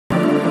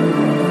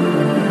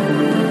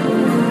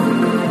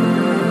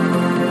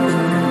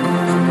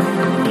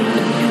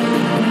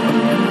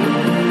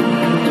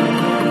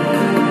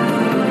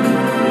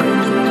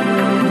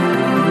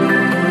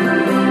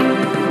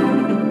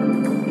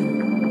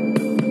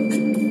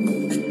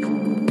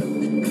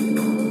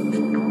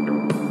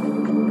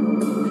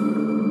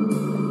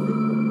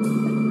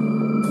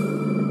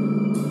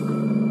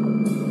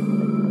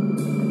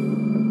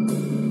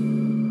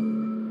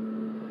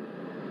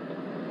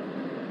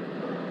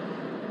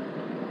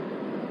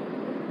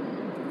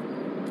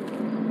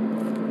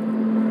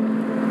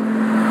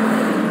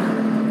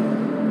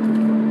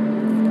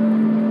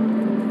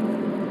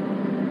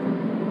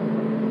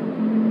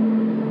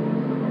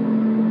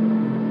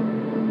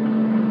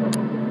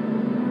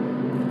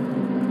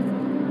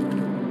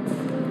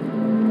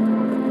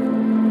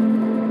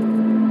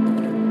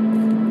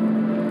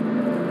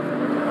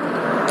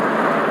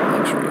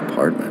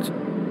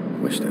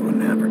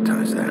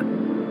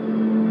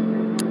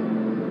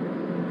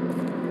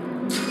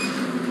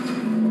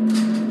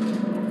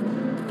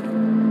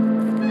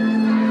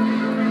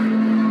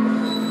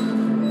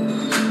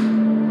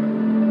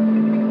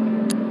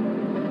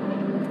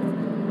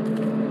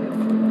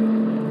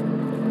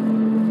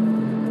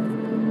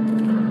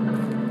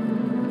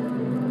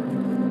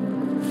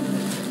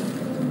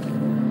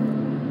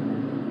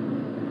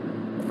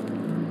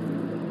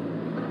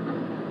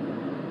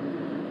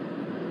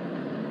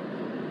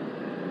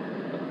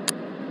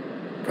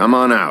Come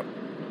on out.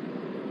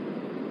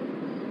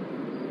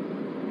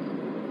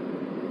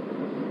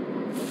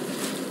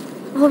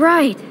 All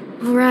right,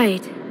 all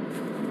right.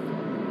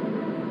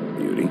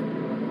 Beauty.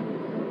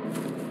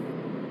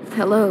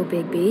 Hello,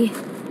 Bigby.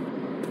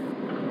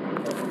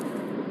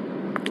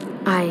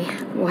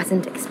 I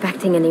wasn't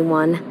expecting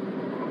anyone.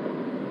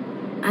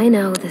 I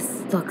know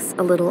this looks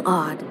a little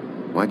odd.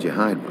 Why'd you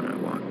hide when I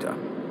walked up?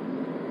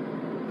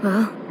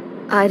 Well,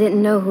 I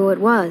didn't know who it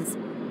was.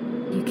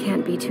 You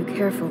can't be too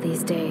careful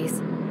these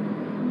days.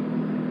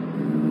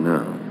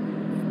 No,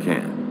 you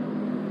can't.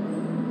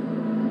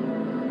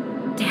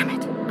 Damn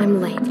it,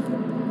 I'm late.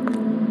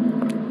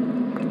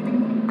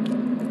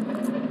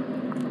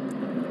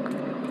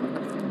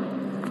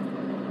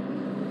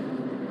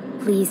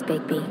 Please,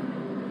 Bigby.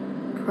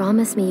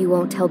 Promise me you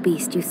won't tell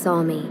Beast you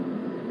saw me.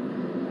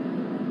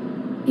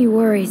 He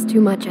worries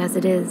too much as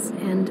it is,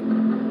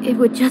 and it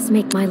would just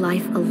make my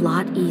life a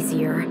lot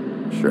easier.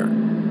 Sure,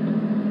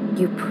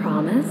 You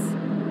promise?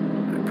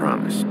 I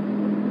promise.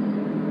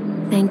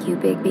 Thank you,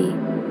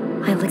 Bigby.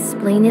 I'll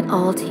explain it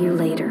all to you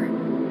later.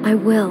 I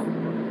will,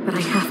 but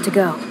I have to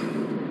go.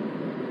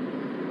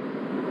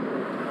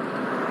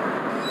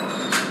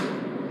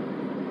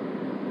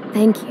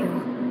 Thank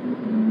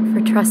you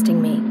for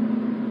trusting me.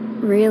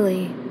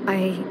 Really,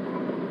 I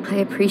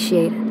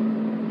appreciate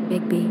it,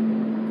 Bigby.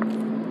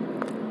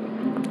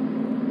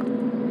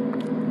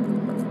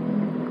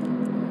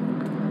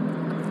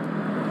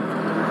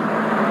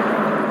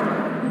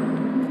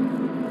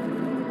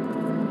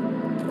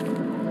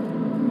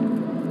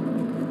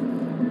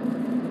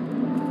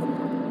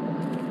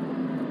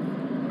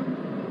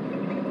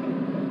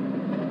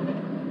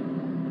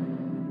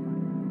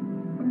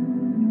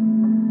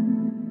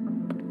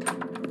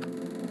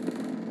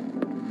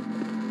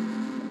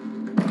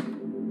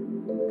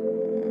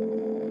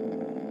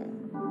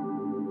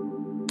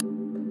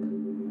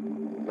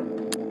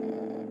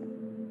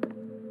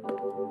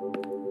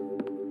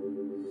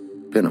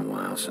 Been a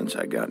while since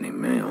I got any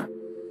mail.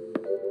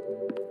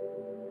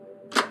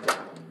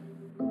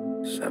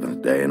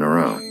 7th day in a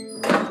row.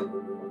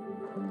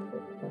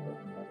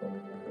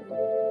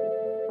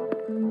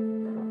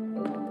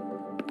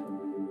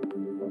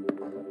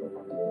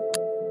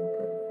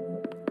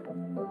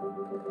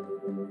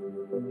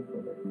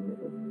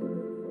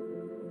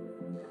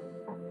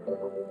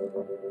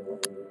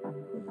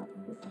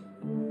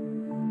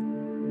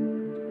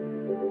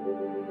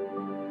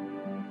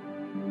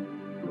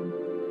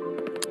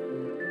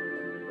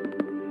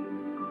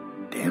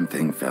 Damn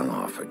thing fell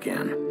off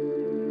again.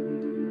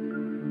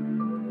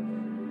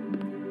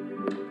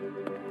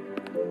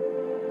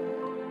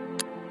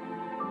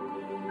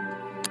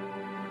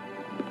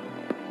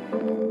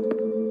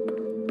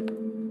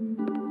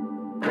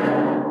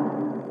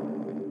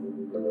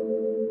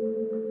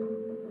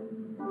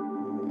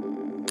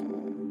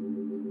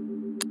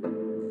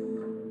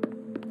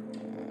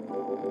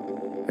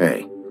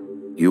 Hey,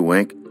 you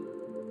wink?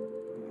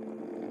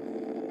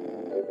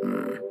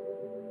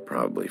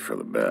 Probably for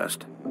the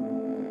best.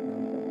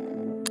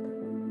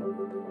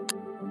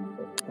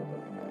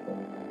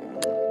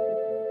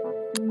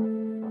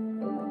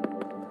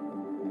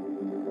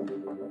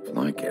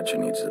 Flycatcher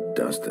needs to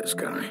dust this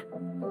guy.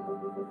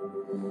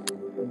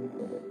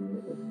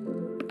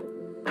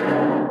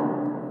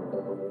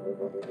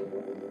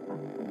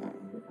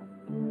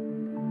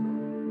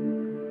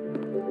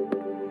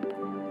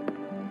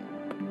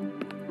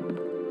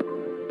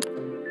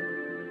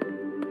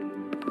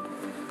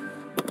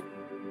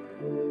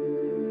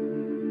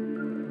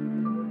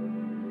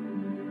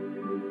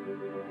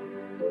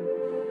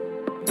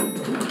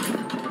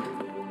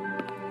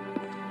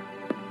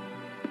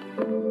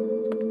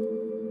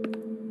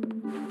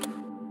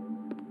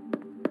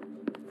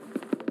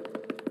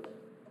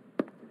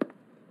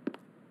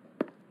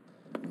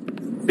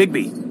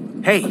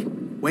 Bigby, hey,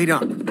 wait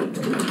up.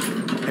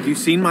 Have you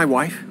seen my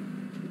wife?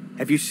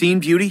 Have you seen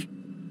Beauty?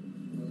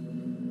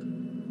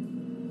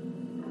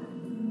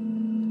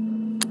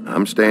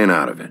 I'm staying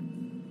out of it.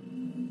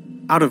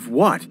 Out of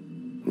what?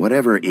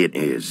 Whatever it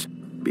is,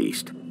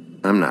 Beast.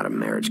 I'm not a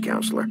marriage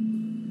counselor.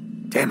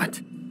 Damn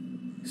it.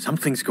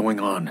 Something's going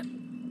on.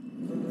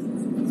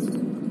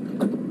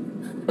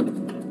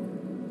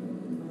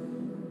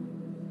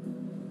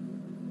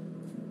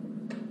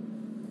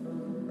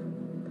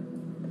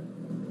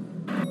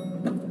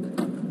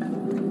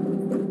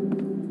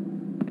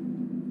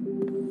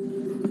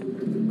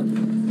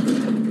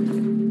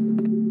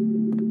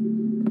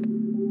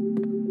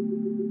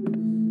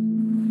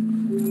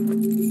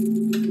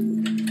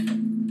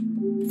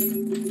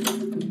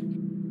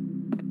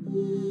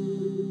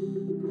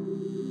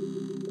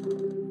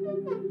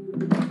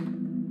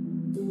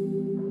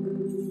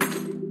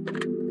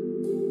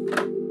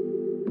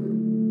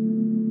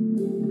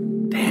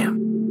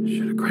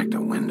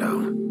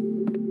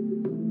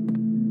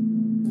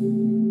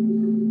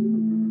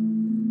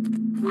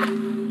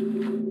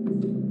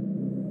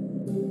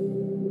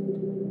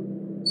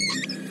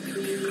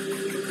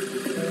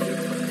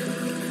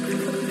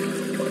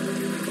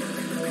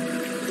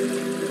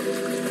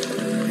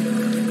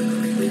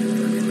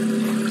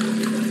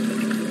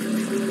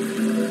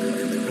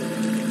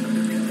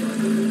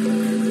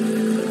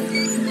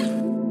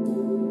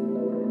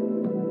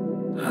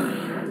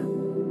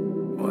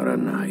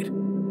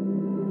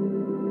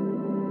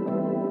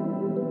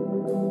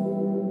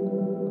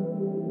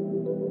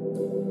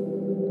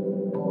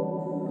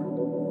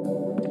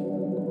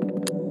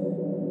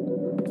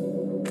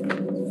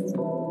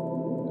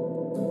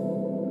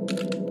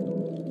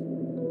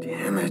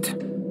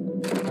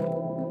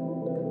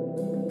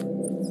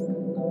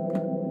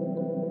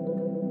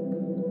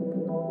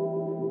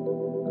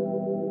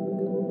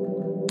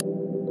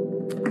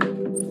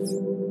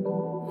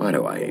 Why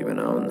do I even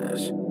own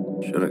this?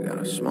 Should have got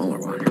a smaller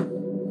one.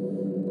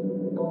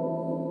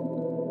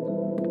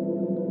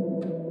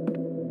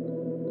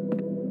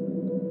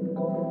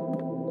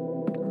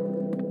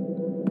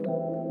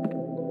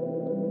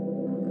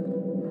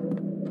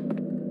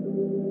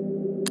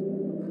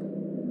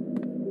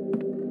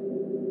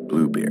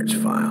 Bluebeard's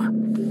file.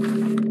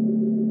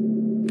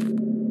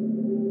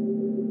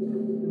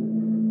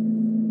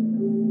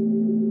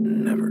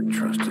 Never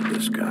trusted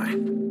this guy.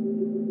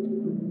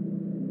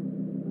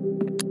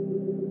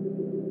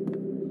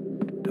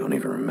 Don't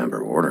even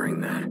remember ordering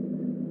that.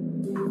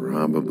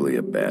 Probably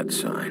a bad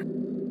sign.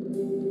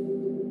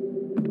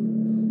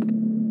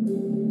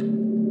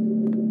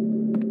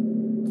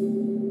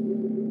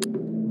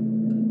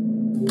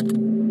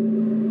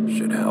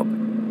 Should help.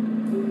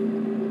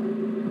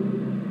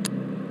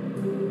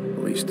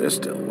 At least this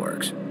still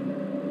works.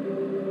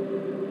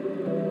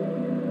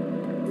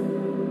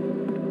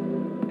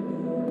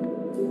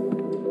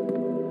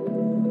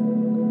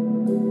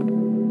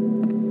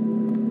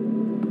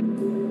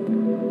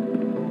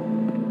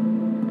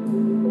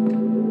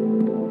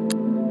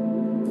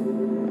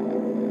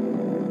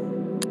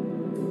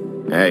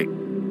 Hey,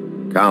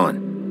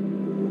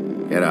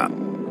 Colin, get up.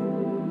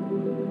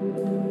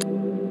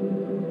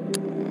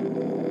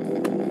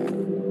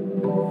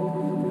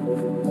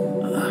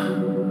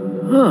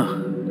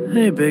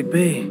 Hey, Big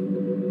B.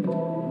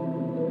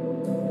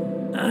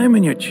 I'm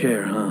in your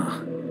chair,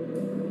 huh?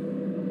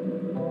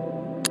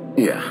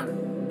 Yeah,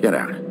 get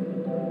out.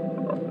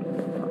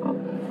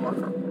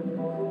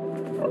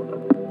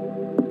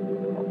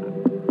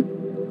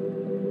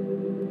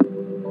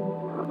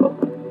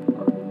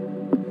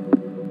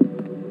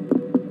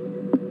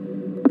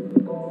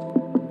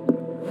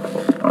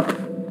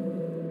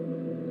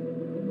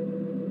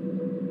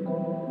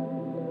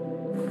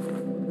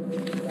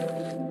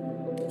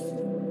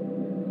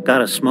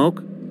 Got a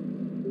smoke?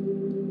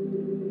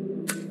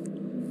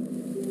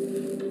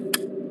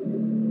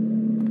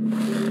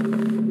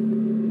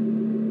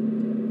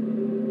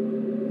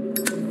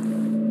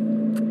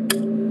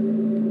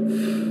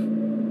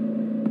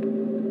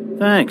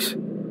 Thanks.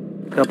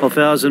 Couple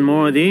thousand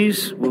more of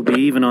these, we'll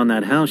be even on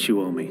that house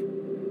you owe me.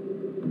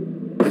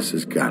 This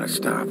has gotta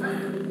stop.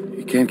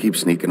 You can't keep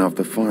sneaking off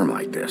the farm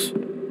like this.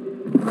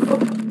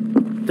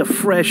 The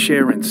fresh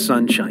air and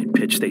sunshine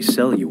pitch they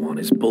sell you on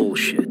is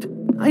bullshit.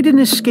 I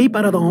didn't escape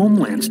out of the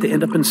homelands to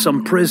end up in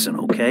some prison,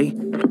 okay?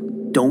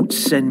 Don't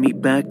send me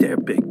back there,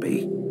 Big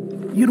B.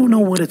 You don't know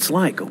what it's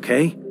like,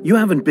 okay? You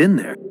haven't been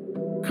there.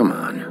 Come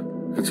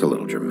on, that's a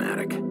little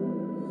dramatic.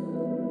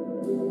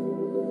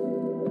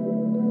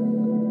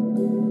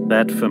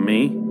 That for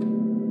me?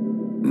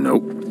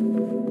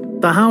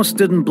 Nope. The house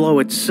didn't blow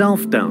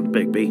itself down,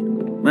 Bigby.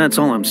 That's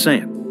all I'm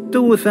saying.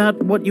 Do with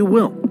that what you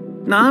will.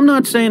 Now, I'm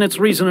not saying it's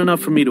reason enough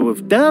for me to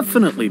have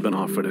definitely been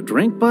offered a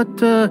drink, but,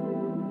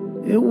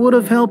 it would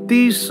have helped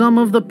ease some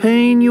of the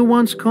pain you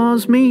once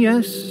caused me,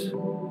 yes?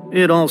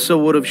 It also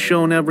would have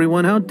shown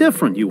everyone how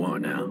different you are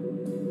now.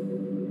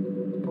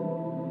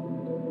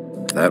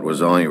 If that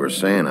was all you were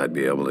saying, I'd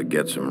be able to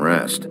get some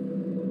rest.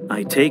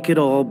 I take it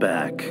all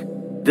back.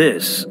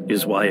 This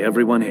is why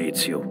everyone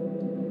hates you.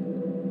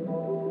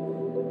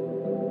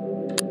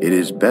 It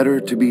is better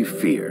to be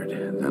feared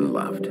than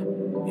loved.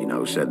 You know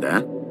who said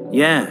that?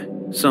 Yeah,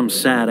 some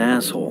sad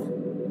asshole.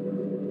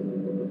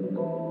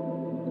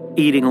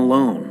 Eating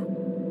alone.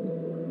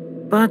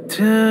 But,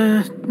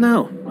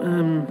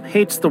 no,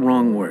 hate's the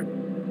wrong word.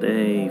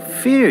 They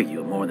fear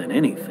you more than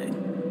anything.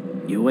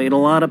 You ate a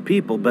lot of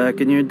people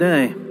back in your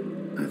day.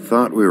 I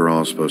thought we were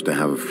all supposed to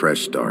have a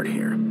fresh start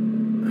here.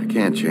 I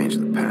can't change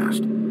the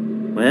past.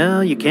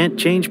 Well, you can't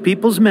change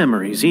people's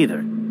memories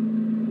either.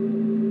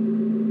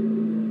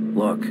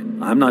 Look,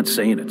 I'm not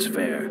saying it's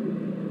fair,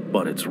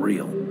 but it's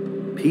real.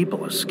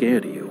 People are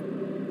scared of you.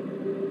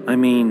 I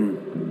mean,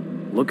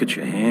 look at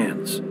your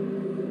hands.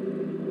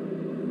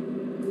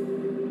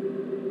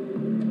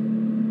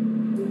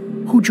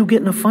 Who'd you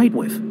get in a fight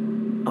with?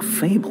 A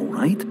Fable,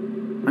 right?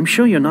 I'm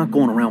sure you're not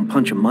going around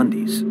punching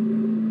Mondays.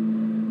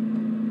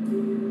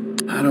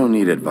 I don't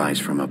need advice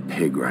from a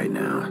pig right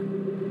now.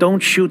 Don't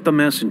shoot the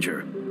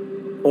messenger.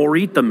 Or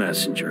eat the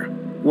messenger.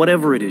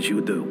 Whatever it is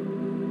you do.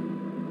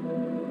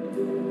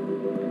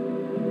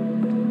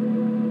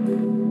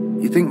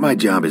 You think my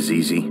job is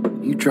easy?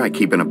 You try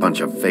keeping a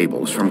bunch of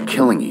Fables from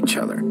killing each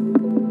other.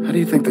 How do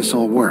you think this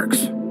all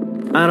works?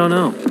 I don't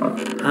know.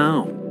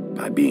 How?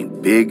 By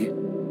being big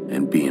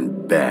and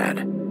being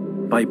bad.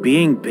 By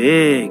being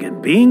big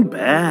and being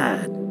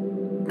bad.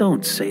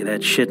 Don't say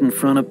that shit in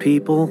front of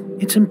people.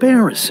 It's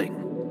embarrassing.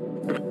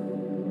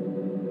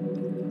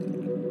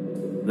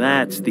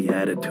 That's the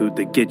attitude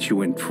that gets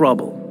you in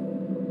trouble.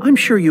 I'm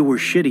sure you were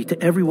shitty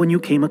to everyone you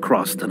came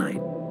across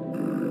tonight.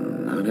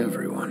 Not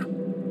everyone.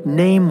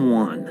 Name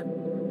one.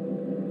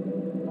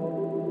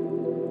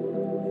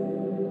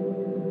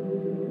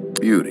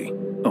 Beauty.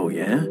 Oh,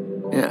 yeah?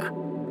 Yeah.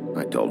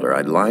 I told her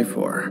I'd lie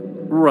for her.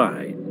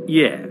 Right,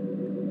 yeah.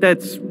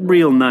 That's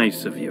real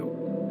nice of you.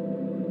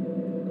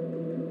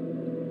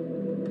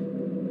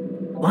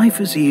 Life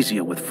is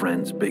easier with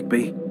friends,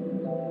 Bigby.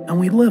 and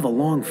we live a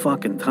long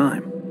fucking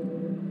time.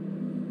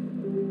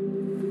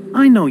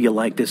 I know you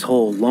like this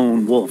whole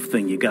lone wolf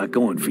thing you got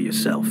going for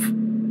yourself,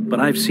 but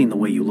I've seen the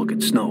way you look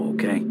at Snow,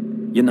 okay?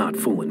 You're not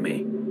fooling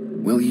me.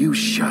 Will you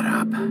shut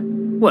up?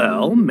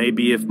 Well,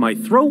 maybe if my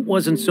throat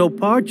wasn't so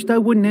parched, I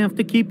wouldn't have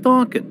to keep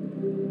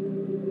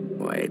talking.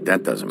 Wait,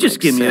 that doesn't make sense. Just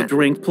give me a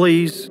drink,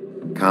 please.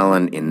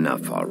 Colin,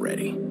 enough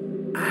already.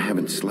 I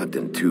haven't slept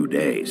in 2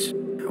 days.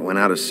 I went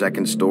out a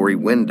second-story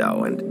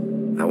window,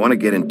 and I want to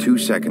get in 2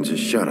 seconds of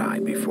shut-eye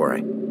before I...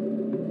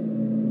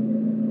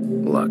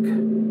 Look,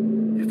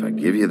 if I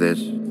give you this,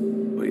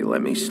 will you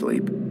let me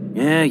sleep?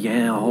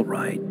 Yeah, all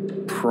right.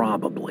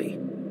 Probably.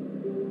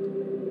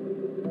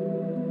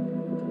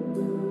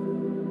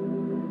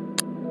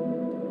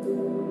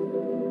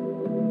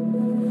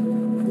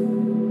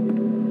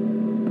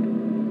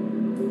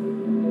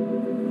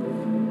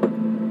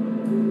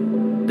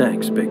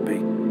 Thanks,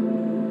 Bigby.